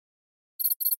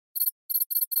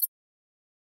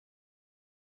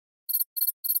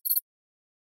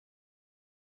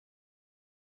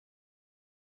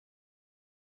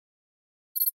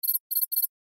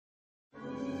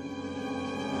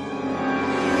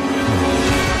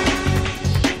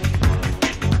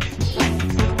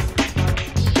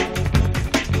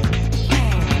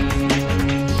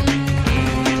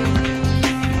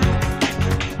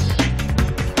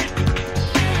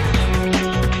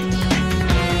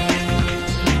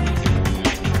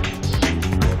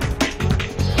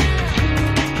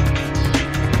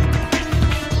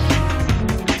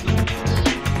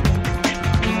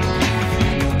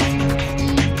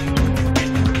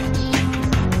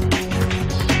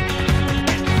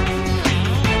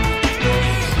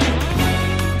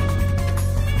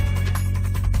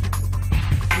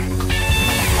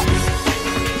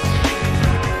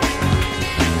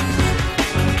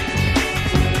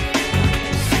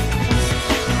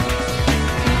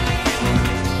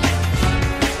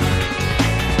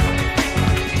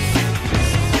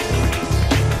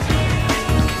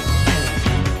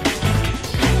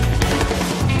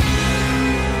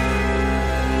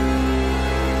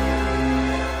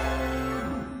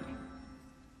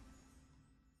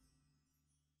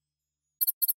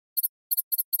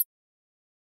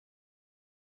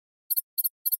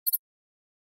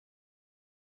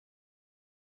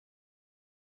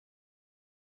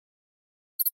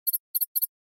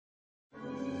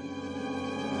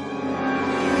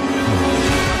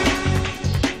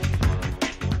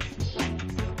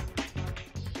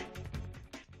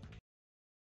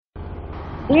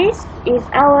This is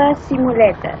our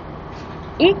simulator.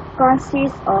 It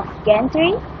consists of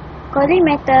gantry,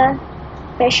 collimator,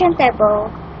 patient table,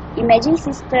 imaging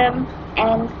system,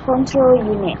 and control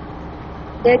unit.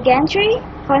 The gantry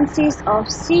consists of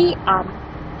C-arm,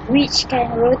 which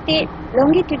can rotate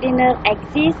longitudinal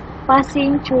axis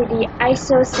passing through the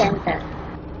isocenter.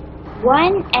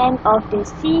 One end of the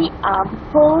C-arm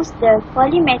holds the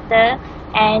collimator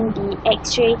and the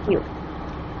X-ray tube.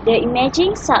 The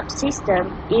imaging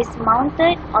subsystem is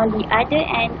mounted on the other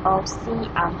end of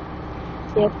C-arm.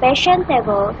 The patient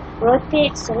table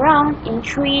rotates around in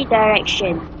 3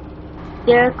 directions.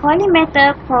 The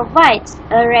collimator provides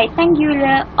a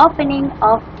rectangular opening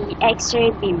of the X-ray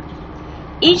beam.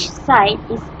 Each side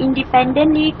is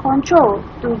independently controlled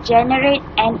to generate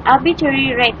an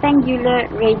arbitrary rectangular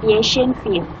radiation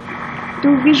field.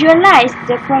 To visualize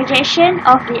the projection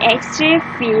of the X-ray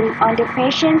field on the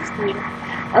patient's skin,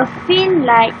 a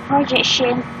field-like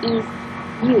projection is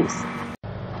used.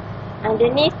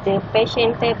 Underneath the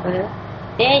patient table,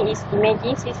 there is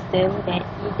imaging system that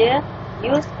either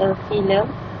use a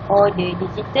film or the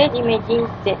digital imaging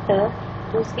detector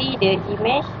to see the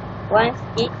image once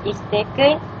it is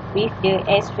taken with the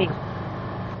X-ray.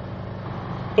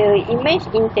 The image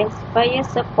intensifier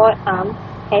support arm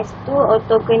has 2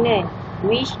 orthogonal,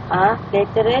 which are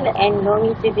lateral and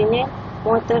longitudinal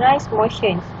motorized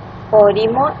motions for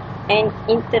remote and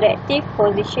interactive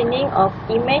positioning of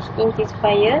image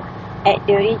intensifier at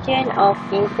the region of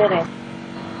interest.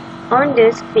 On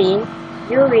the screen,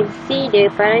 you will see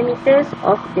the parameters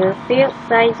of the field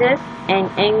sizes and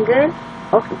angle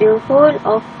of the whole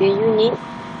of the unit,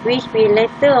 which will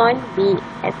later on be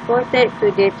exported to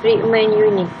the treatment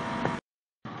unit.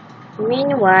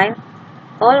 Meanwhile,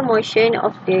 all motion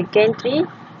of the gantry,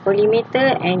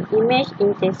 collimator and image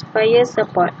intensifier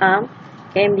support arm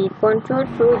can be controlled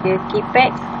through the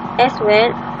keypad as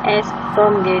well as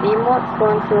from the remote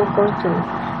control console.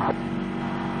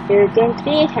 The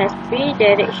gantry has 3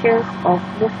 directions of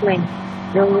movement: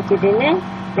 longitudinal,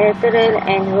 lateral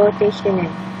and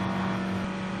rotational.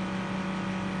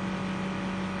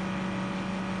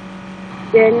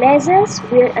 The lasers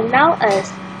will allow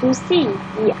us to see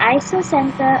the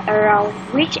isocenter around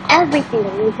which everything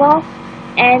revolves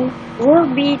and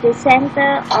will be the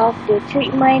center of the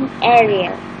treatment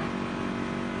area.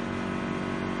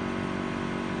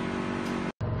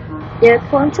 The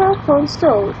control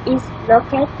console is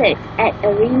located at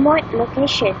a remote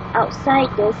location outside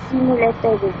the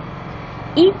simulator room.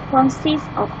 It consists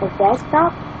of a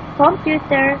desktop,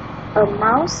 computer, a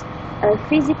mouse, a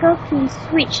physical key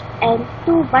switch and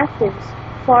 2 buttons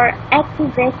for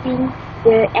activating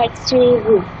the X-ray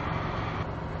room.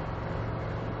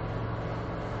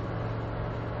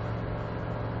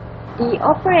 The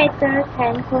operator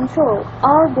can control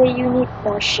all the unit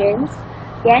motions,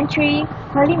 gantry,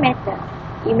 collimator,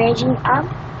 imaging arm,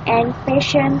 and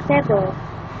patient table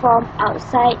from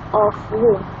outside of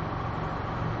room.